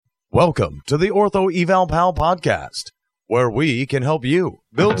Welcome to the Ortho Eval Pal podcast, where we can help you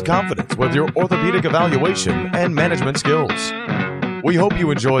build confidence with your orthopedic evaluation and management skills. We hope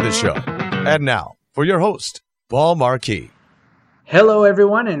you enjoy the show. And now, for your host, Paul Marquis. Hello,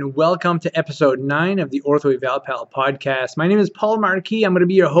 everyone, and welcome to episode 9 of the Ortho Eval Pal podcast. My name is Paul Marquis. I'm going to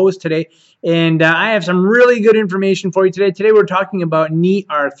be your host today, and I have some really good information for you today. Today, we're talking about knee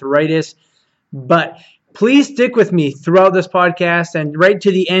arthritis, but please stick with me throughout this podcast and right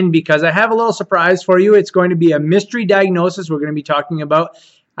to the end because I have a little surprise for you. It's going to be a mystery diagnosis we're going to be talking about.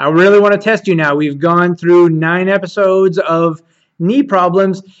 I really want to test you now. We've gone through 9 episodes of knee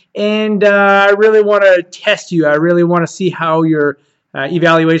problems, and I really want to test you. I really want to see how your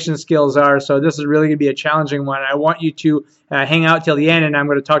evaluation skills are. So this is really going to be a challenging one. I want you to hang out till the end, and I'm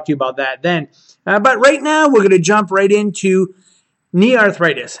going to talk to you about that then. But right now, we're going to jump right into knee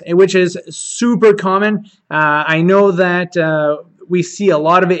arthritis, which is super common. I know that we see a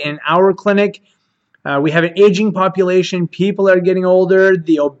lot of it in our clinic. We have an aging population. People are getting older.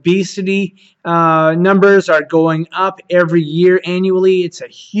 The obesity numbers are going up every year annually. It's a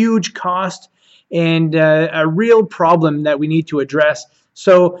huge cost and a real problem that we need to address.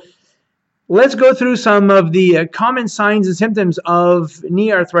 So let's go through some of the common signs and symptoms of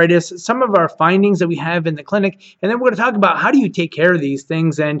knee arthritis, some of our findings that we have in the clinic, and then we're going to talk about how do you take care of these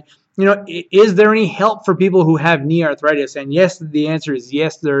things, and is there any help for people who have knee arthritis? And yes, the answer is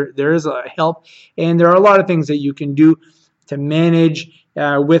yes, there is a help, and there are a lot of things that you can do to manage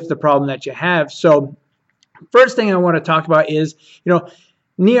with the problem that you have. So first thing I want to talk about is,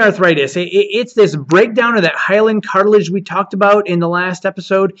 knee arthritis. It's this breakdown of that hyaline cartilage we talked about in the last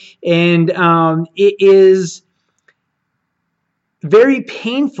episode, and it is very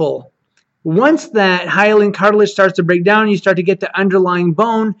painful. Once that hyaline cartilage starts to break down, you start to get the underlying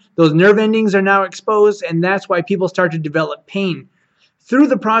bone. Those nerve endings are now exposed, and that's why people start to develop pain. Through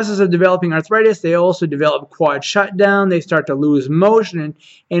the process of developing arthritis, they also develop quad shutdown. They start to lose motion,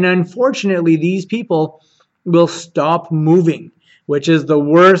 and unfortunately, these people will stop moving, which is the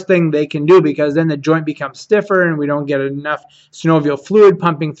worst thing they can do because then the joint becomes stiffer and we don't get enough synovial fluid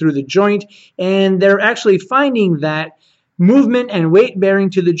pumping through the joint. And they're actually finding that movement and weight bearing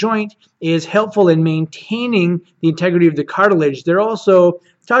to the joint is helpful in maintaining the integrity of the cartilage. They're also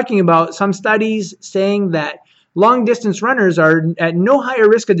talking about some studies saying that long distance runners are at no higher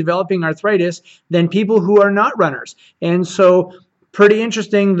risk of developing arthritis than people who are not runners. And so pretty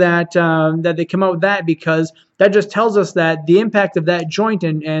interesting that that they come out with that, because that just tells us that the impact of that joint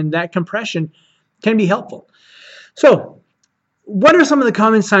and that compression can be helpful. So what are some of the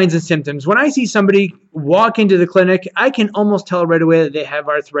common signs and symptoms? When I see somebody walk into the clinic, I can almost tell right away that they have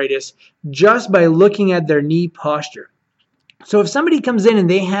arthritis just by looking at their knee posture. So if somebody comes in and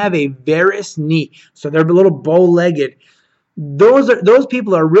they have a varus knee, so they're a little bow-legged, those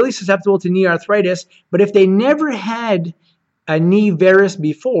people are really susceptible to knee arthritis. But if they never had a knee varus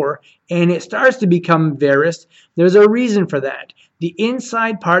before and it starts to become varus, there's a reason for that. The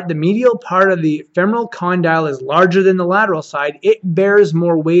inside part, the medial part of the femoral condyle is larger than the lateral side. It bears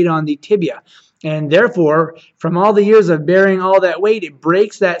more weight on the tibia. And therefore, from all the years of bearing all that weight, it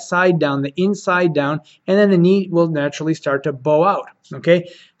breaks that side down, the inside down, and then the knee will naturally start to bow out. Okay.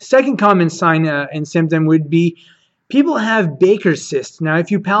 Second common sign and symptom would be people have Baker's cysts. Now,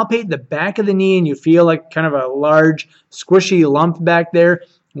 if you palpate the back of the knee and you feel like kind of a large, squishy lump back there,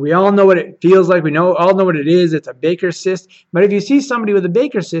 we all know what it feels like. We all know what it is. It's a Baker's cyst. But if you see somebody with a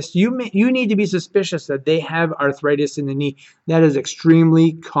Baker's cyst, you need to be suspicious that they have arthritis in the knee. That is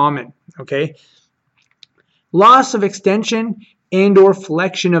extremely common. Okay. Loss of extension and or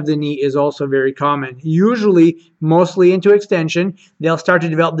flexion of the knee is also very common. Usually, mostly into extension, they'll start to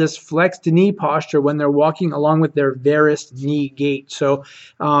develop this flexed knee posture when they're walking along with their varus knee gait. So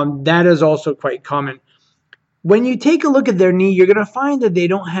that is also quite common. When you take a look at their knee, you're going to find that they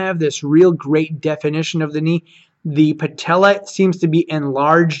don't have this real great definition of the knee. The patella seems to be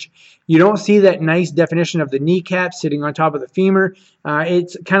enlarged. You don't see that nice definition of the kneecap sitting on top of the femur.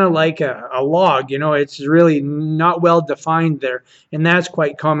 It's kind of like a log, it's really not well defined there. And that's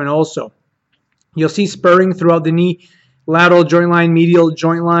quite common also. You'll see spurring throughout the knee, lateral joint line, medial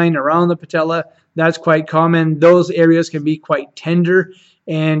joint line, around the patella. That's quite common. Those areas can be quite tender.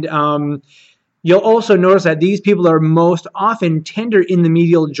 And you'll also notice that these people are most often tender in the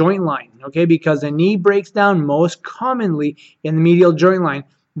medial joint line, okay, because the knee breaks down most commonly in the medial joint line.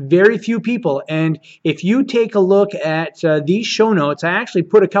 Very few people. And if you take a look at these show notes, I actually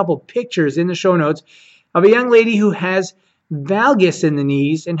put a couple pictures in the show notes of a young lady who has valgus in the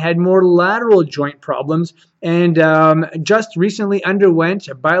knees and had more lateral joint problems and just recently underwent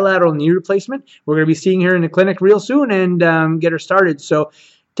a bilateral knee replacement. We're going to be seeing her in the clinic real soon and get her started. So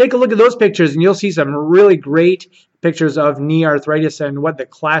Take a look at those pictures and you'll see some really great pictures of knee arthritis and what the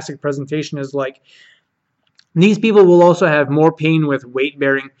classic presentation is like. These people will also have more pain with weight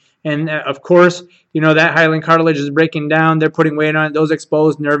bearing. And of course, that hyaline cartilage is breaking down. They're putting weight on it. Those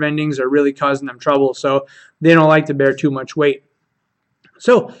exposed nerve endings are really causing them trouble. So they don't like to bear too much weight.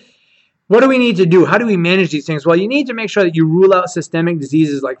 So what do we need to do? How do we manage these things? Well, you need to make sure that you rule out systemic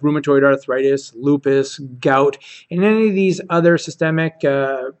diseases like rheumatoid arthritis, lupus, gout, and any of these other systemic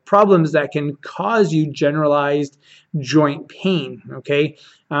problems that can cause you generalized joint pain. Okay,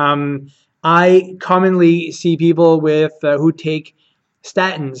 I commonly see people with who take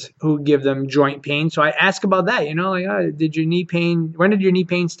statins who give them joint pain. So I ask about that, did your knee pain, when did your knee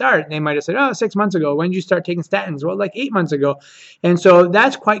pain start? And they might have said, 6 months ago. When did you start taking statins? Well, like 8 months ago. And so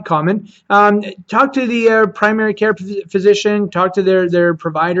that's quite common. Talk to the primary care physician, talk to their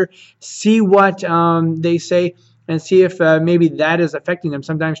provider, see what they say, and see if maybe that is affecting them.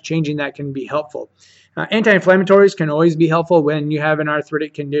 Sometimes changing that can be helpful. Anti-inflammatories can always be helpful when you have an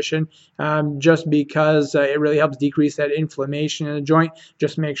arthritic condition, just because it really helps decrease that inflammation in the joint.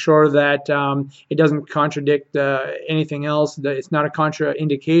 Just make sure that it doesn't contradict anything else, that it's not a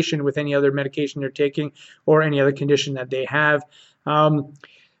contraindication with any other medication they're taking or any other condition that they have.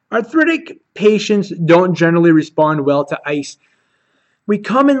 Arthritic patients don't generally respond well to ice. We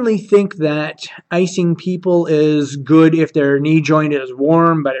commonly think that icing people is good if their knee joint is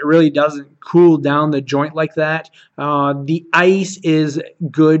warm, but it really doesn't cool down the joint like that. The ice is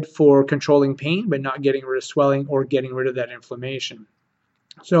good for controlling pain, but not getting rid of swelling or getting rid of that inflammation.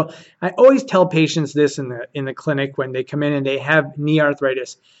 So I always tell patients this in the clinic when they come in and they have knee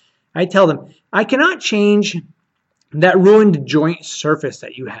arthritis. I tell them, I cannot change that ruined joint surface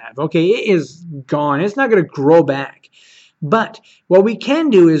that you have. Okay, it is gone. It's not going to grow back. But what we can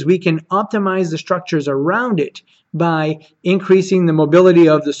do is we can optimize the structures around it by increasing the mobility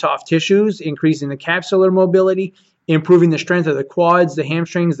of the soft tissues, increasing the capsular mobility, improving the strength of the quads, the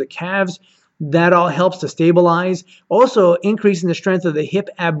hamstrings, the calves. That all helps to stabilize. Also, increasing the strength of the hip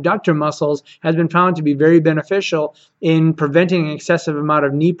abductor muscles has been found to be very beneficial in preventing an excessive amount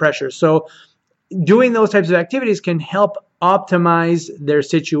of knee pressure. So doing those types of activities can help optimize their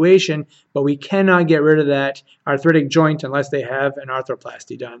situation, but we cannot get rid of that arthritic joint unless they have an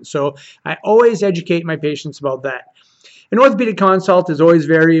arthroplasty done. So I always educate my patients about that. An orthopedic consult is always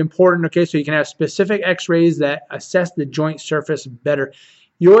very important, okay, so you can have specific x-rays that assess the joint surface better.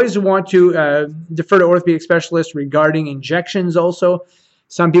 You always want to defer to orthopedic specialists regarding injections also.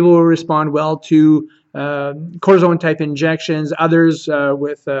 Some people will respond well to cortisone type injections, others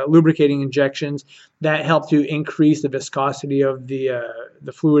with lubricating injections that help to increase the viscosity of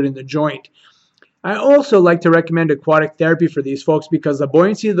the fluid in the joint. I also like to recommend aquatic therapy for these folks because the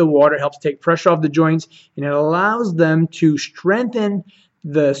buoyancy of the water helps take pressure off the joints and it allows them to strengthen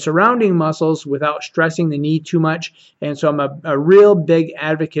the surrounding muscles without stressing the knee too much. And so I'm a real big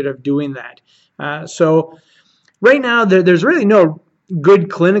advocate of doing that. So right now there's really no good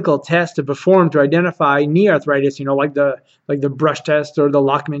clinical test to perform to identify knee arthritis, like the brush test or the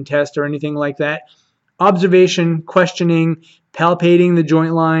Lockman test or anything like that. Observation, questioning, palpating the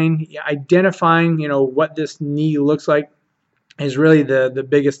joint line, identifying, what this knee looks like is really the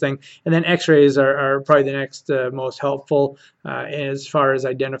biggest thing. And then x-rays are probably the next most helpful as far as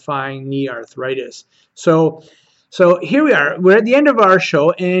identifying knee arthritis. So here we are. We're at the end of our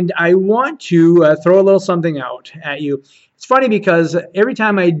show, and I want to throw a little something out at you. It's funny because every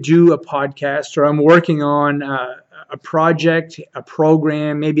time I do a podcast or I'm working on a project, a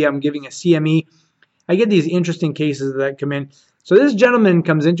program, maybe I'm giving a CME, I get these interesting cases that come in. So this gentleman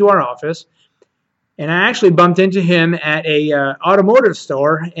comes into our office, and I actually bumped into him at a automotive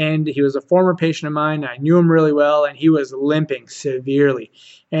store, and he was a former patient of mine. I knew him really well, and he was limping severely.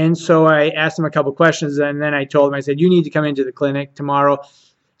 And so I asked him a couple questions, and then I told him, I said, you need to come into the clinic tomorrow.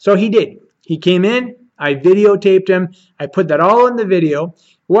 So he did. He came in. I videotaped him. I put that all in the video.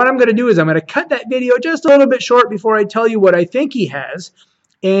 What I'm going to do is I'm going to cut that video just a little bit short before I tell you what I think he has.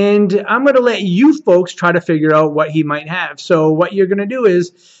 And I'm going to let you folks try to figure out what he might have. So what you're going to do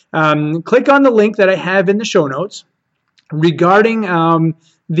is click on the link that I have in the show notes regarding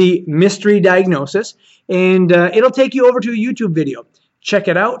the mystery diagnosis. And it'll take you over to a YouTube video. Check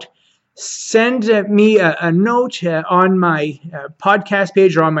it out. Send me a note on my podcast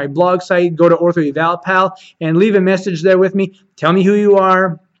page or on my blog site. Go to OrthoEvalPal and leave a message there with me. Tell me who you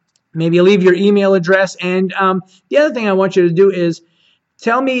are. Maybe leave your email address. And the other thing I want you to do is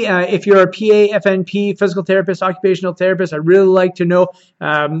tell me if you're a PA, FNP, physical therapist, occupational therapist. I'd really like to know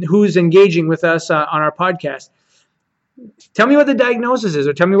who's engaging with us on our podcast. tell me what the diagnosis is,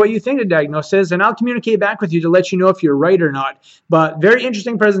 or tell me what you think the diagnosis is, and I'll communicate back with you to let you know if you're right or not. But very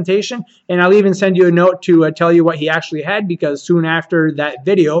interesting presentation, and I'll even send you a note to tell you what he actually had, because soon after that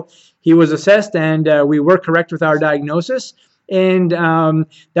video, he was assessed, and we were correct with our diagnosis. And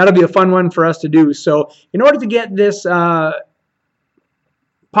that'll be a fun one for us to do. So in order to get this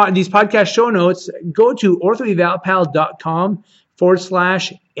these podcast show notes, go to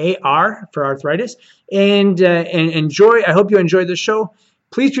orthoevalpal.com/AR for arthritis, and enjoy. I hope you enjoyed the show.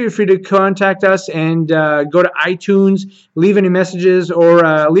 Please feel free to contact us and go to iTunes, leave any messages,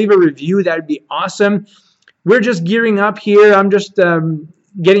 or leave a review. That would be awesome. We're just gearing up here. I'm just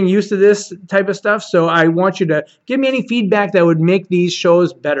getting used to this type of stuff, so I want you to give me any feedback that would make these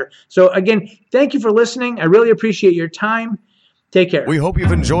shows better. So again, thank you for listening. I really appreciate your time. Take care. We hope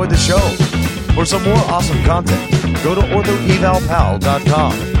you've enjoyed the show. For some more awesome content, go to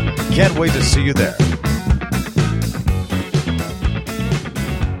orthoevalpal.com. Can't wait to see you there.